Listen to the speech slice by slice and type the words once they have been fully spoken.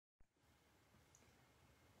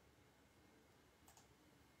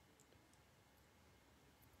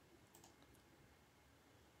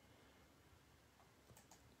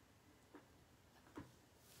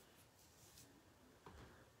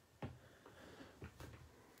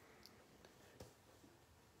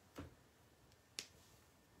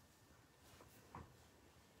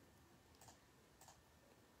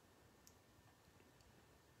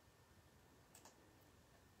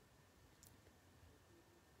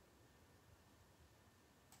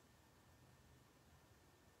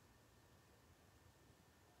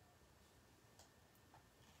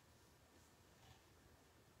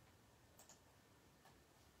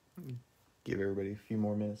Give everybody a few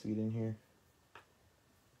more minutes to get in here.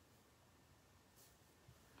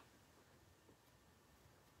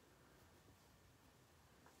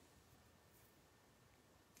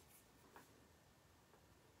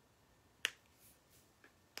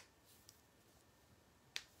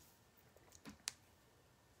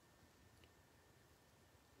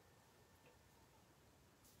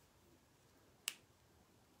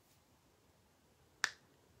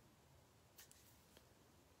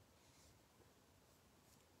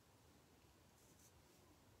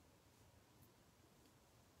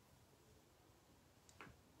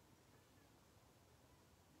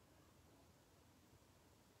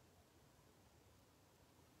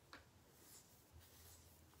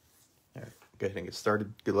 All right, go ahead and get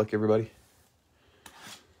started. Good luck, everybody.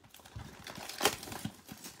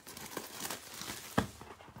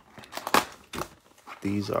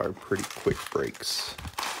 These are pretty quick breaks.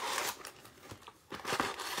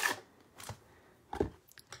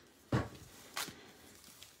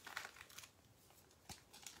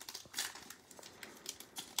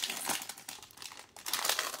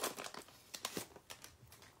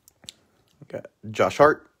 Got Josh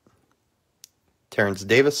Hart, Terrence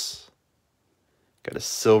Davis, got a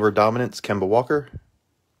silver dominance, Kemba Walker,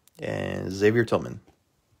 and Xavier Tillman.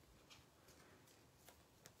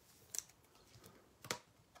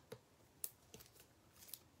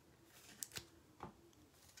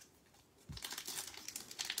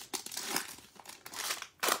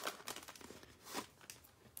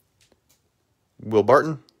 Will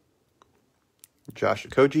Barton, Josh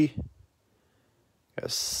Okogie, got a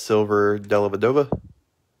silver Dellavedova,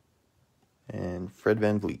 and Fred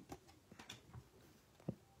VanVleet.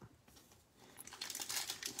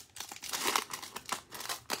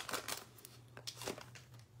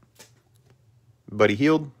 Buddy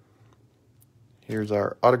Hield. Here's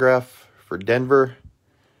our autograph for Denver,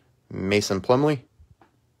 Mason Plumlee.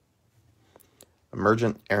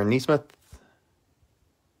 Emergent, Aaron Nesmith.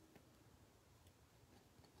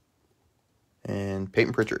 And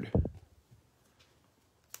Peyton Pritchard.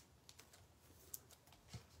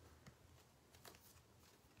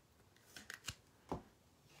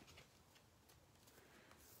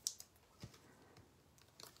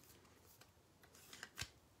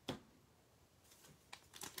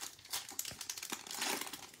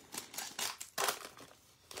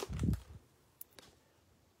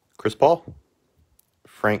 Chris Paul,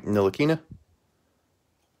 Frank Ntilikina,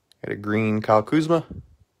 got a green Kyle Kuzma,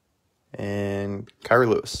 and Kyrie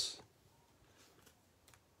Lewis.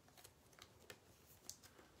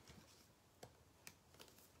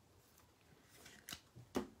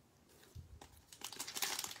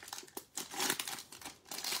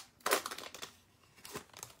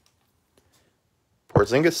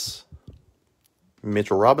 Porzingis,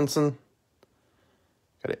 Mitchell Robinson,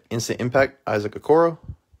 got an instant impact Isaac Okoro,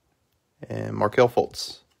 and Markelle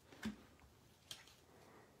Fultz.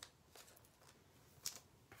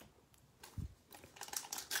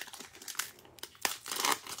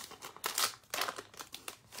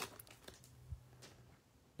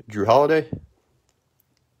 Drew Holiday,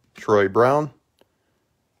 Troy Brown,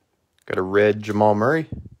 got a red Jamal Murray,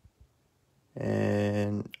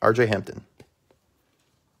 and RJ Hampton.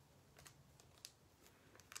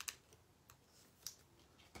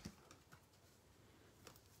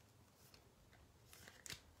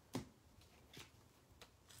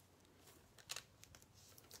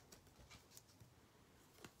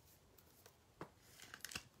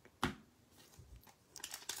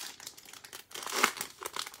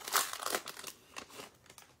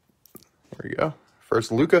 There we go.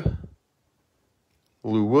 First, Luka.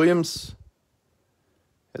 Lou Williams.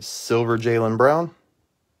 Has silver Jaylen Brown.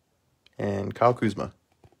 And Kyle Kuzma.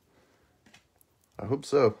 I hope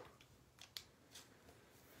so.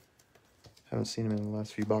 Haven't seen him in the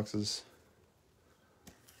last few boxes.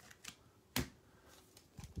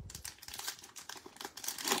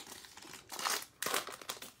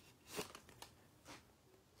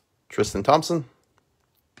 Tristan Thompson.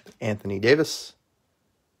 Anthony Davis.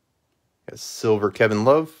 Got silver Kevin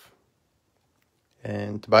Love.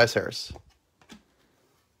 And Tobias Harris.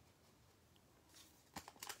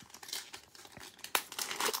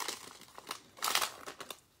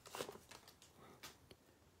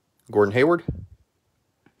 Gordon Hayward.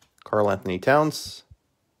 Karl Anthony Towns.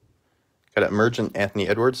 Got an emergent Anthony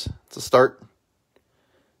Edwards. It's a start.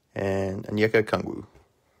 And Onyeka Okongwu.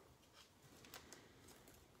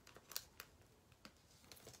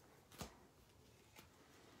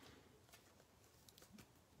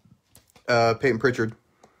 Peyton Pritchard.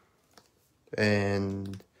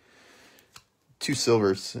 And 2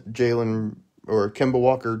 silvers. Kemba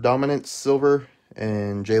Walker Dominance silver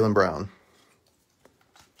and Jaylen Brown.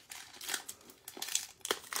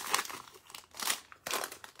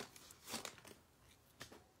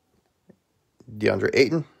 DeAndre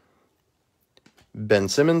Ayton, Ben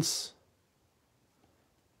Simmons,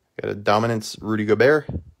 got a dominance Rudy Gobert,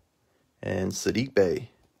 and Sadiq Bey.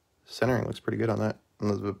 Centering looks pretty good on that.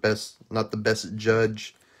 Not the best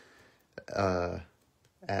judge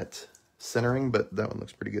at centering, but that one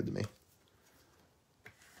looks pretty good to me.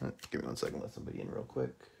 Give me 1 second, let somebody in real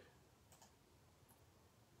quick.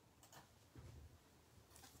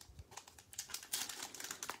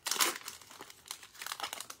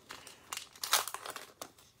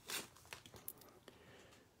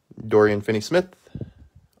 Dorian Finney-Smith,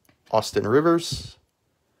 Austin Rivers,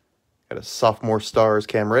 got a sophomore stars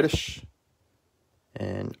Cam Reddish,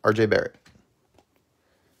 and RJ Barrett.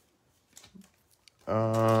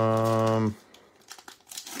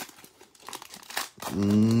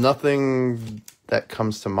 Nothing that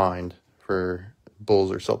comes to mind for Bulls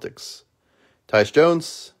or Celtics. Tyus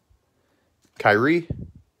Jones, Kyrie,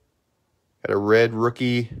 got a red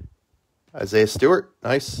rookie Isaiah Stewart,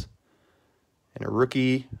 nice, and a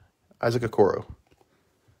rookie Isaac Okoro.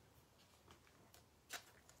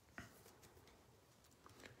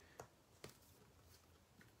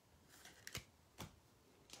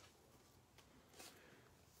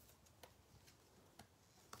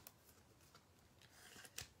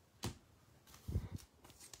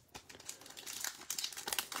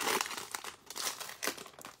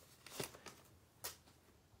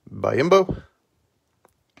 Biyombo,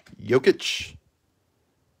 Jokic,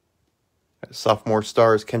 sophomore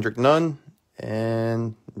stars Kendrick Nunn,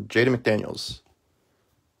 and Jaden McDaniels.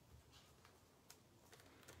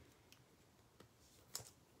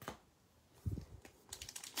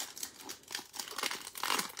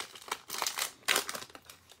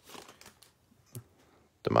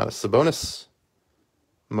 Domantas Sabonis,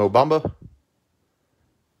 Mo Bamba,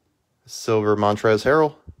 silver Montrezl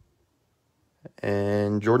Harrell,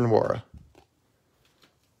 and Jordan Nwora.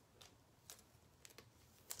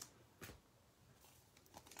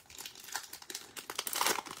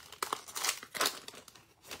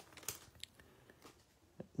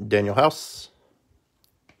 Daniel House,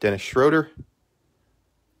 Dennis Schroeder,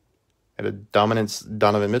 at a dominance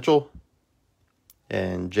Donovan Mitchell,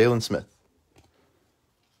 and Jalen Smith.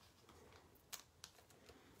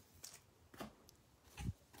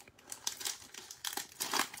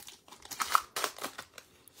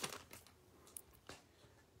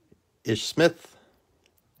 Ish Smith.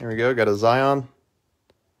 There we go. Got a Zion.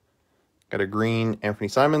 Got a green Anthony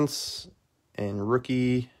Simons. And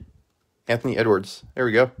rookie Anthony Edwards. There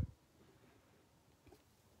we go.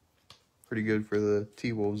 Pretty good for the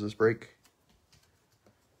T-Wolves this break.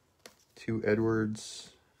 2 Edwards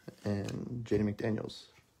and Jaden McDaniels.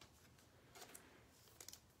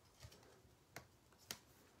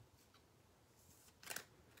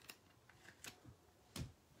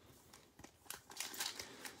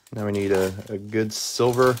 Now we need a good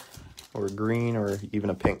silver or green or even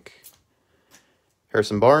a pink.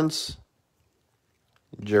 Harrison Barnes,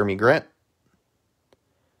 Jeremy Grant,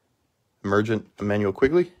 Emergent Emmanuel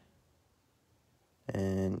Quigley,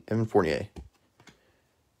 and Evan Fournier.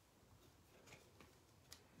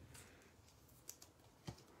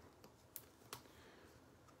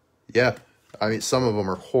 Yeah, I mean, some of them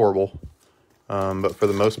are horrible, but for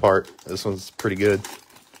the most part, this one's pretty good.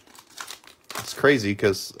 It's crazy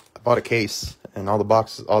because I bought a case and all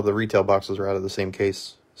the retail boxes are out of the same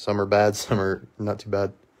case. Some are bad, some are not too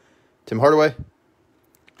bad. Tim Hardaway,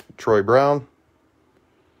 Troy Brown,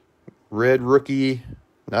 red rookie,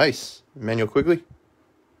 nice, Emmanuel Quigley,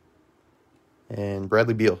 and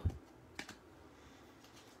Bradley Beal.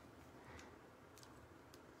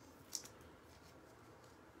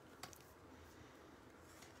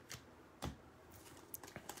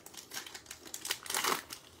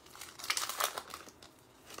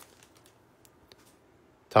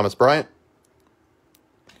 Thomas Bryant,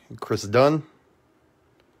 Chris Dunn,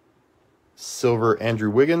 silver Andrew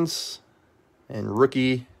Wiggins, and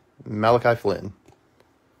rookie Malachi Flynn.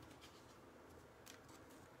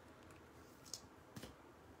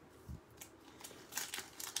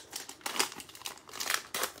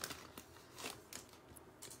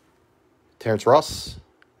 Terrence Ross,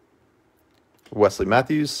 Wesley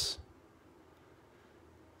Matthews,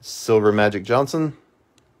 silver Magic Johnson,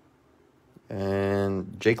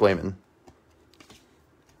 and Jake Layman.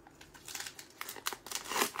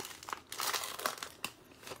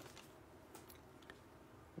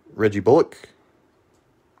 Reggie Bullock,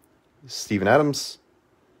 Steven Adams.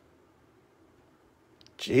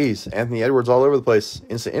 Jeez, Anthony Edwards all over the place.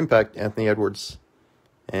 Instant Impact, Anthony Edwards.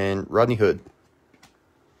 And Rodney Hood.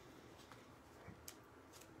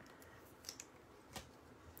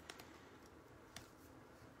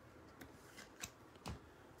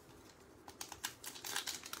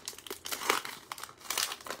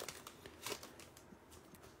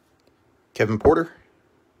 Kevin Porter,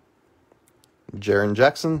 Jaren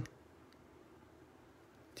Jackson,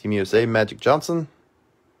 Team USA Magic Johnson,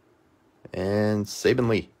 and Saban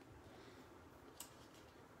Lee.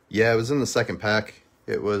 Yeah, it was in the second pack.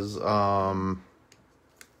 It was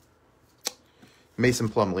Mason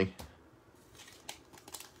Plumlee.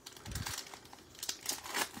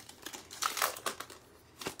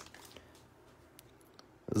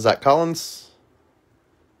 Zach Collins,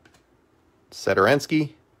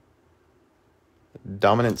 Satoransky,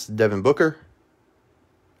 Dominance Devin Booker,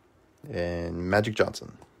 and Magic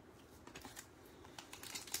Johnson.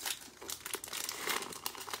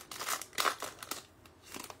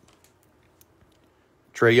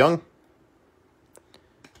 Trae Young,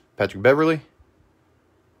 Patrick Beverley,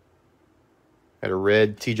 had a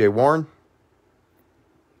red TJ Warren,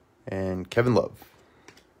 and Kevin Love.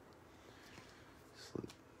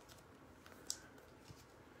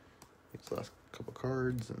 These last couple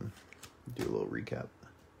cards and do a little recap.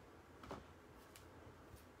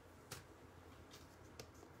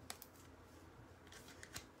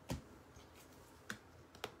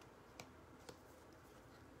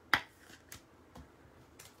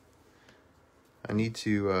 I need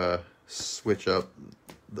to switch up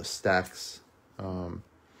the stacks.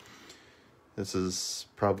 This is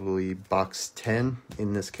probably box 10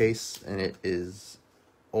 in this case, and it is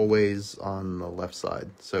always on the left side.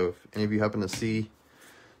 So if any of you happen to see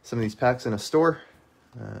some of these packs in a store,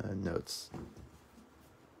 no, it's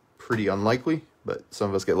pretty unlikely, but some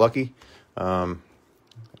of us get lucky.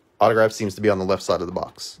 Autograph seems to be on the left side of the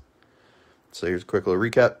box. So here's a quick little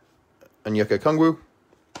recap. Onyeka Okongwu,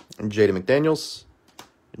 Jaden McDaniels,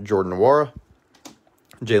 Jordan Nwora,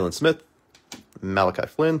 Jalen Smith, Malachi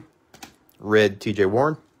Flynn, red TJ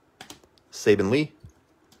Warren, Saban Lee,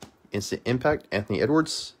 Instant Impact Anthony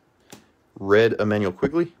Edwards, red Emmanuel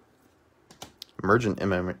Quigley, Emergent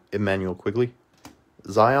Emmanuel Quigley,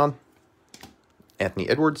 Zion, Anthony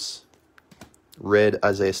Edwards, red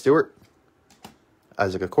Isaiah Stewart,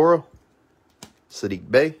 Isaac Okoro, Sadiq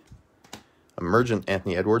Bey, Emergent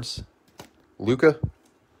Anthony Edwards, Luka,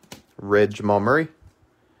 red Jamal Murray,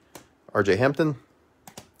 RJ Hampton,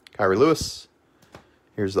 Kyrie Lewis.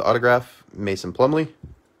 Here's the autograph, Mason Plumlee,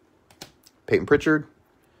 Peyton Pritchard,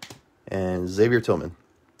 and Xavier Tillman.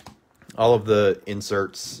 All of the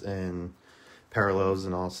inserts and parallels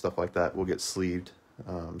and all stuff like that will get sleeved.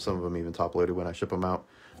 Some of them even top-loaded when I ship them out.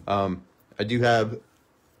 I do have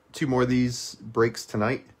 2 more of these breaks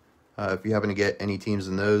tonight. If you happen to get any teams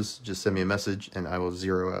in those, just send me a message and I will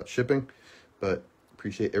zero out shipping. But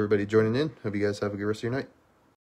appreciate everybody joining in. Hope you guys have a good rest of your night.